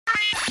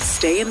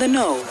Stay in the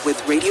know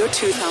with Radio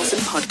 2000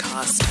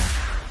 podcast.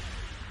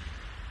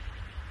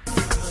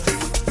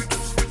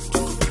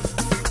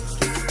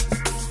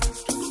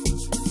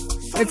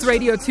 It's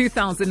Radio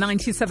 2000,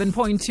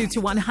 97.2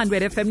 to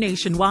 100 FM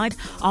nationwide.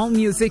 All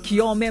music,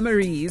 your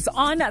memories.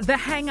 On The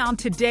Hangout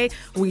today,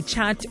 we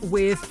chat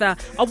with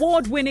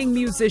award-winning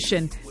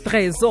musician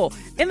Tresor.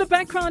 In the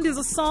background is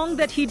a song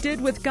that he did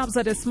with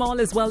Kabza De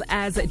Small as well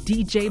as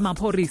DJ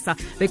Maphorisa.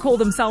 They call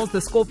themselves the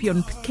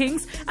Scorpion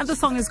Kings, and the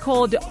song is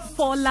called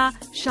Fola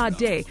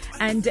Shade.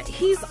 And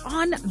he's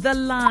on the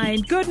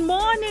line. Good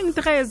morning,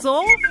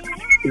 Tresor.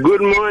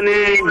 Good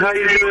morning. How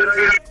you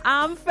doing?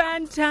 I'm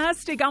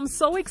fantastic. I'm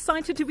so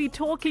excited to be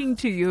talking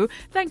to you.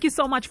 Thank you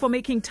so much for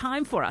making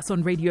time for us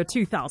on Radio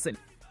 2000.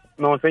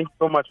 No, thank you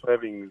so much for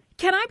having me.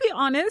 Can I be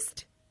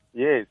honest?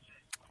 Yes.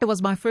 It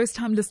was my first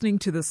time listening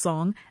to the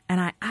song, and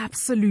I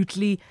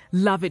absolutely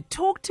love it.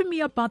 Talk to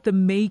me about the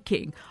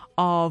making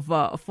of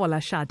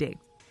Fola Shade.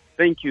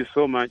 Thank you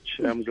so much.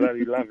 I'm glad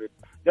you love it.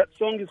 That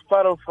song is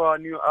part of our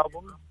new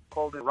album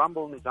called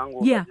Rumble in the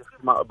Jungle. Yeah. That just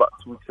came out about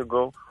 2 weeks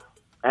ago.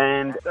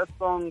 And that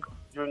song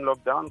during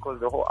lockdown, because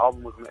the whole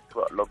album was made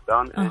throughout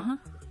lockdown, and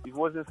it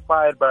was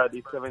inspired by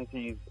the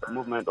 70s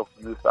movement of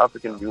youth,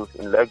 African youth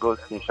in Lagos,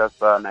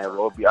 Kinshasa,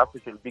 Nairobi,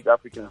 big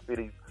African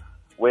cities,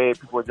 where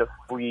people were just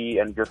free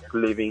and just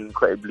living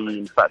incredibly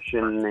in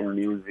fashion and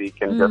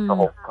music and just the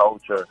whole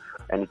culture,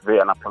 and it's very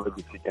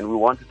unapologetic. And we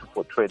wanted to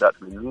portray that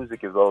with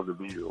music as well as the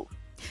visual.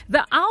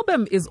 The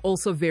album is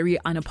also very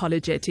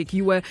unapologetic.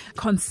 You were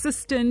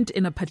consistent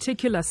in a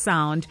particular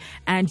sound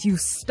and you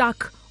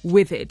stuck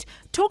with it.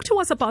 Talk to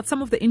us about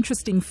some of the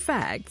interesting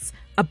facts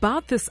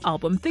about this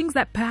album, things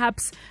that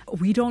perhaps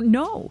we don't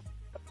know.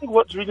 I think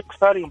what's really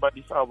exciting about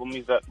this album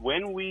is that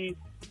when we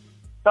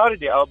started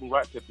the album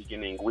right at the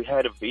beginning, we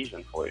had a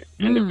vision for it.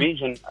 And the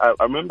vision, I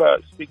remember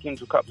speaking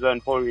to Kabza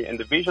and Pori, and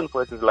the vision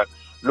for it is like,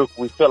 look,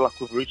 we felt like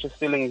we've reached a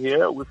ceiling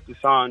here with the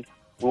sound.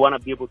 We want to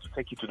be able to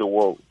take it to the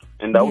world.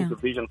 And that was the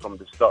vision from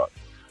the start.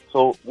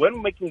 So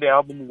when making the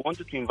album, we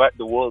wanted to invite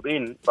the world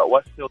in, but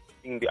we're still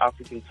taking the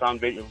African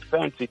sound very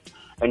authentic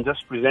and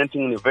just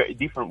presenting in a very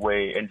different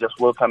way and just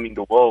welcoming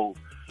the world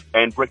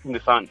and breaking the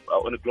sound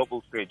on a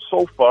global stage.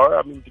 So far,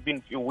 I mean, it's been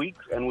a few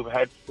weeks and we've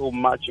had so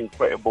much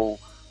incredible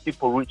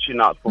people reaching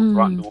out from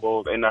around the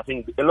world. And I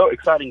think a lot of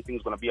exciting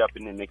things going to be up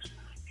in the next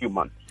few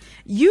months.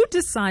 You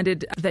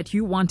decided that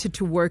you wanted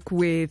to work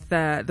with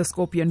the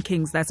Scorpion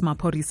Kings, that's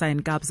Maphorisa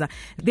and Kabza.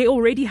 They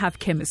already have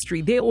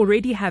chemistry. They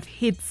already have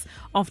hits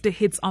after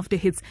hits after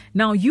hits.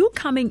 Now you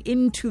coming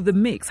into the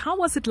mix, how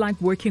was it like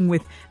working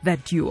with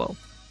that duo?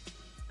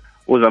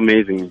 It was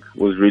amazing.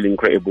 It was really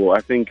incredible.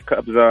 I think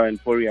Kabza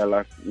and Pori are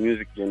like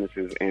music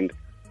genesis, and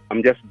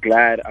I'm just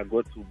glad I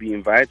got to be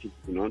invited,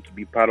 to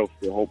be part of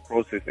the whole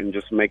process and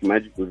just make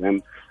magic with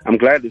them. I'm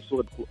glad they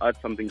sought to add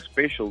something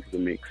special to the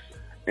mix.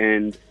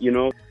 And,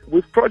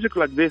 with projects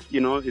like this,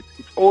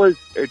 it's always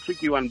a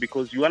tricky one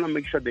because you want to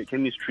make sure the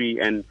chemistry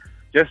and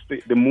just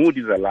the mood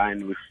is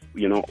aligned with,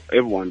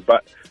 everyone.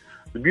 But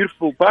the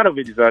beautiful part of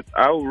it is that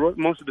I wrote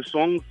most of the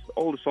songs,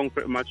 all the songs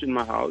pretty much in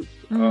my house.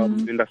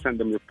 And I sent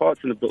them the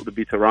parts and I built the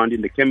beat around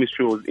it. The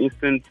chemistry was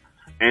instant.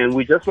 And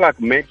we just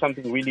made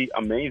something really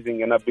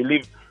amazing. And I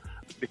believe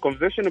the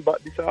conversation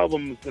about this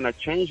album is going to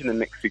change in the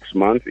next 6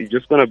 months. It's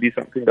just going to be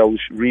something that will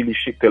really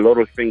shift a lot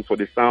of things for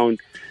the sound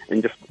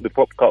and just the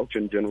pop culture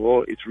in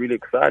general. It's really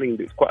exciting.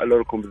 There's quite a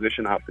lot of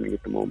conversation happening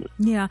at the moment.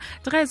 Yeah.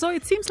 Tresor,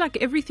 it seems like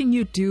everything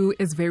you do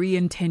is very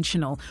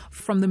intentional.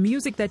 From the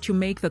music that you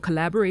make, the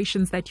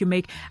collaborations that you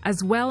make,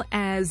 as well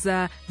as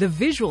the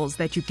visuals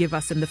that you give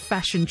us and the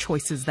fashion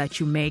choices that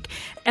you make.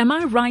 Am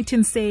I right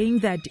in saying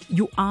that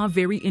you are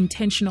very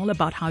intentional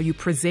about how you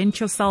present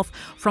yourself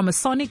from a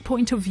sonic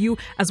point of view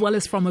as well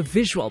as from a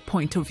visual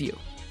point of view?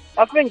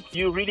 I think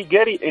you really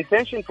get it.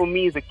 Intention for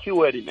me is a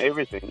keyword in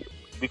everything,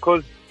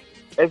 because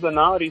as an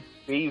artist,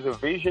 there is a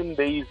vision,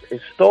 there is a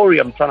story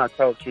I'm trying to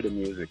tell through the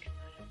music.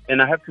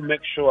 And I have to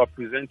make sure I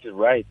present it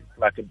right. It's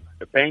like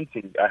a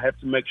painting. I have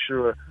to make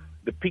sure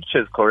the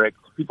picture is correct.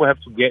 People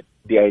have to get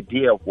the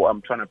idea of what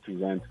I'm trying to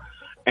present.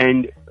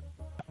 And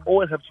I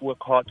always have to work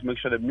hard to make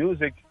sure the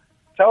music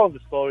tells the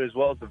story as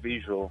well as the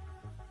visual.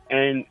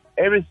 And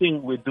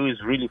everything we do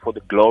is really for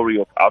the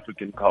glory of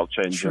African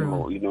culture in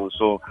general,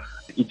 So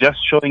it's just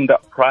showing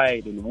that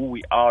pride in who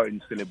we are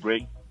and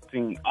celebrating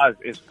us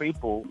as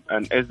people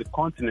and as the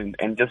continent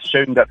and just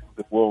sharing that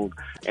with the world.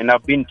 And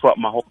I've been throughout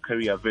my whole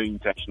career very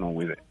intentional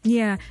with it.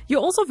 Yeah. You're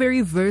also very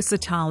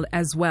versatile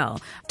as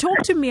well. Talk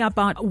to me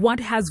about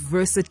what has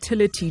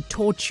versatility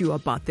taught you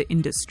about the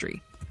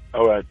industry.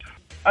 All right.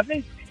 I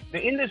think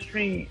the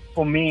industry,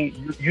 for me,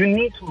 you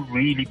need to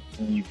really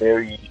be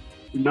very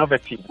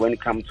innovative when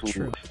it comes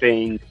to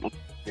staying on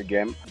the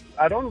game.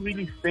 I don't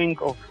really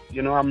think of,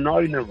 I'm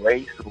not in a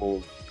race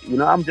or,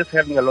 I'm just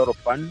having a lot of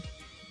fun.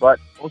 But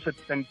also at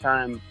the same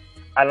time,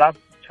 I love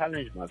to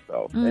challenge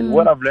myself. And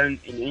what I've learned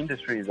in the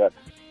industry is that,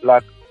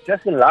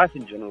 just in life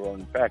in general,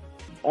 in fact,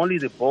 only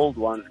the bold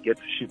ones get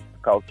to shift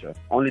culture.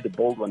 Only the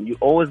bold ones. You're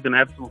always going to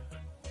have to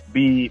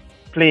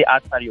play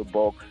outside your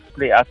box,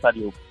 play outside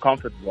your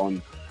comfort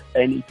zone.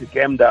 And it's a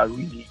game that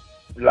really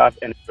love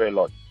and enjoy a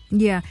lot.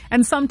 Yeah,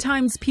 and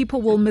sometimes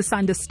people will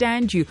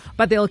misunderstand you,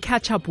 but they'll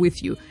catch up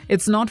with you.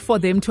 It's not for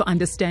them to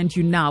understand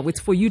you now. It's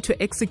for you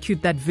to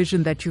execute that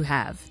vision that you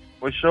have.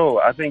 For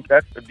sure. I think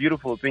that's a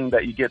beautiful thing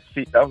that you get to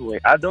see it that way.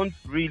 I don't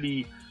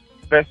really,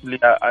 especially,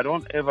 I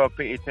don't ever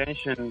pay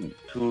attention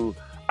to,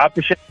 I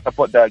appreciate the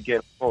support that I get,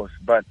 of course,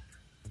 but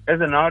as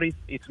an artist,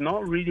 it's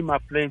not really my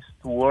place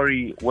to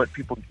worry what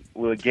people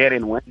will get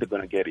and when they're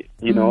going to get it.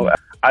 You know,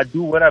 I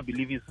do what I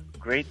believe is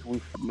great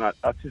with my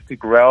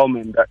artistic realm,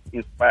 and that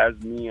inspires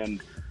me,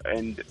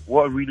 and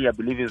what really I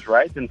believe is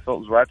right and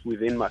feels right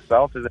within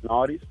myself as an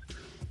artist.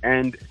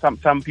 And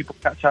sometimes people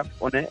catch up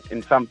on it,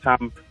 and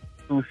sometimes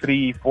 2,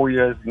 3, 4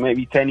 years,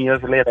 maybe 10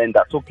 years later, and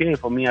that's okay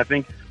for me. I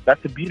think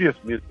that's the beauty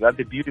of music, that's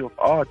the beauty of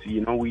art.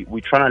 You know,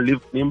 we're trying to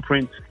leave an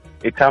imprint,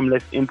 a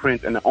timeless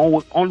imprint, and the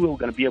only way we're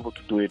going to be able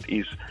to do it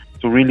is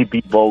to really be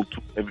bold to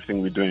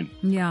everything we're doing.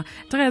 Yeah.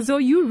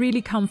 Tresor, you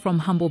really come from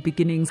humble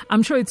beginnings.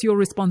 I'm sure it's your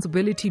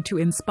responsibility to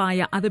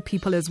inspire other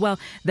people as well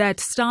that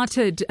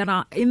started and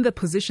are in the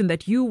position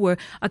that you were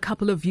a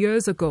couple of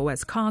years ago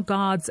as car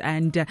guards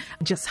and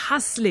just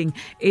hustling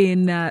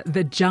in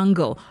the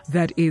jungle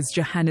that is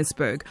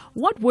Johannesburg.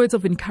 What words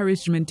of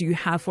encouragement do you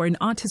have for an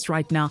artist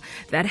right now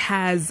that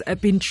has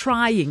been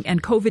trying,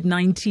 and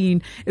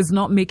COVID-19 is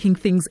not making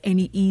things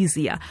any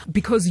easier?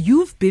 Because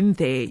you've been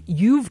there,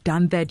 you've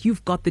done that,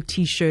 you've got the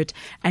T-shirt,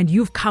 and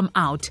you've come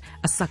out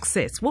a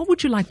success. What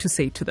would you like to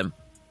say to them?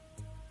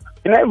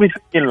 In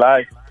everything in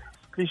life,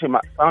 cliche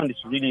might sound,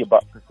 it's really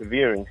about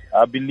perseverance.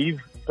 I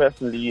believe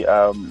personally,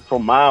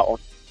 from my own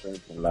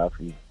experience in life,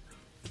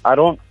 I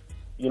don't,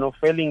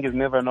 failing is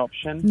never an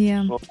option.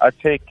 Yeah. So I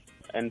take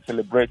and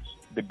celebrate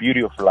the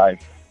beauty of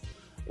life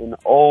in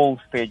all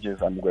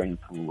stages I'm going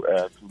through,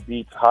 to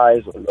be it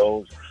highs or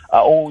lows. I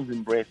always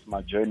embrace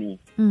my journey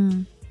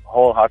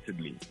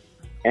wholeheartedly.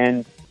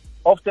 And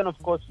often,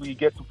 of course, we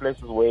get to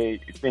places where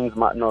things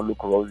might not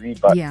look rosy,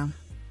 but at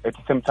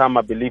the same time,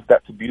 I believe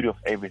that's the beauty of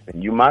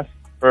everything. You must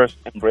first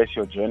embrace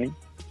your journey,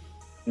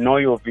 know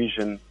your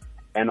vision,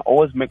 and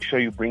always make sure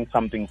you bring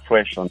something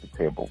fresh on the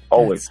table.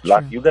 Always.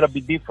 Like, you got to be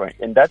different.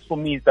 And that's, for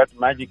me, is that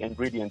magic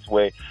ingredients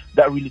where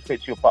that really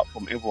sets you apart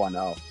from everyone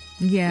else.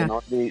 Yeah.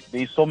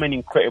 There's so many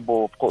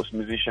incredible, of course,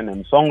 musicians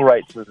and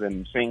songwriters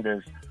and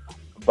singers.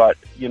 But,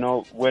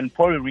 when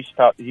Paulie reached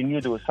out, he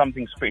knew there was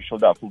something special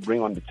that I could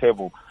bring on the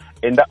table.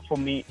 And that, for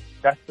me,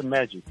 that's the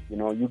magic.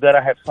 You got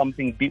to have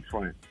something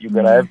different. You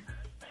got to have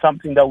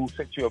something that will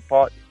set you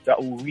apart,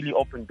 that will really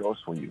open doors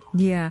for you.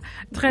 Yeah.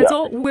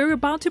 Tresor, we're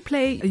about to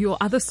play your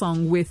other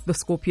song with the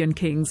Scorpion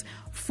Kings,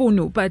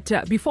 Funu.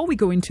 But before we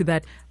go into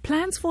that,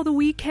 plans for the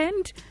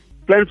weekend?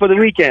 Plan for the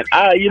weekend?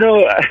 I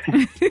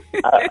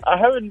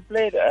haven't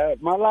played.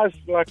 My last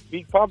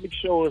big public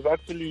show was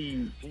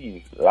actually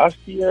last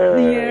year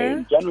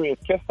in January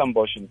at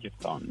Kestanbosch in Cape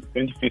Town,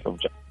 25th of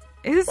January.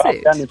 Is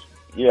it?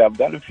 I've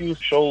done a few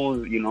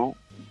shows,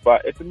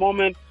 but at the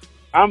moment,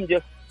 I'm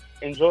just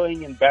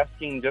enjoying and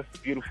basking, just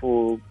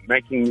beautiful,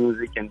 making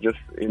music and just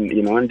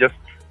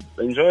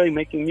enjoying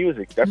making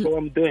music. That's what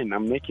I'm doing.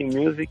 I'm making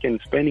music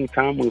and spending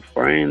time with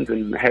friends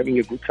and having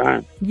a good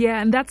time. Yeah,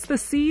 and that's the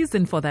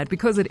season for that,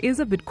 because it is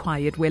a bit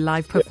quiet where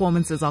live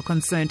performances are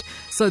concerned.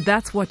 So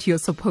that's what you're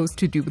supposed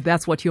to do.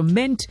 That's what you're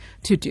meant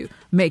to do.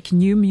 Make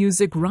new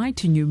music, write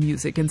to new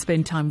music, and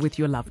spend time with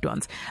your loved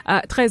ones.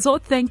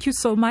 Tresor, thank you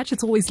so much.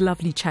 It's always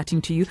lovely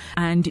chatting to you.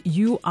 And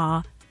you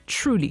are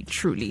truly,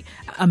 truly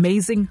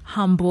amazing,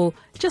 humble,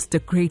 just a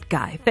great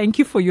guy. Thank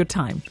you for your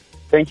time.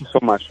 Thank you so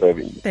much for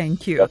having me.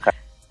 Thank you. Okay.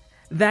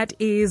 That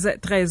is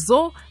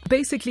Tresor,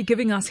 basically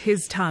giving us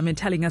his time and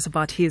telling us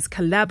about his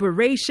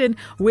collaboration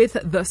with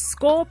the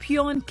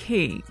Scorpion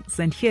Kings.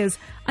 And here's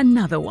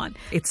another one.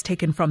 It's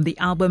taken from the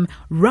album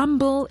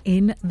Rumble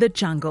in the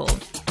Jungle.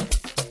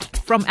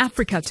 From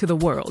Africa to the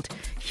world,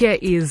 here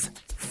is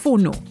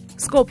Funu,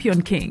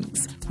 Scorpion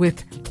Kings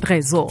with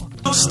Tresor.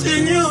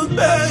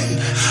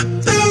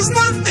 There's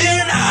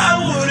nothing I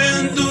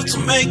wouldn't do to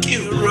make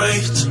it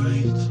right.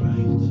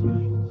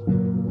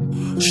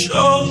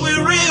 Shall we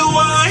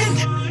rewind?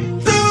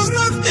 There's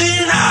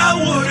nothing I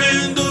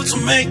wouldn't do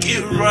to make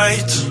it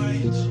right.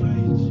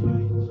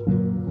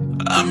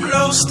 I'm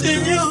lost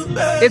in you,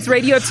 babe. It's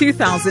Radio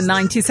 2000,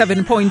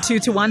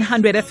 97.2 to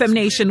 100 FM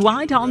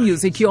nationwide. All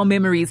music, your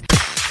memories.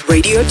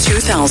 Radio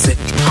 2000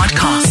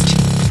 podcast.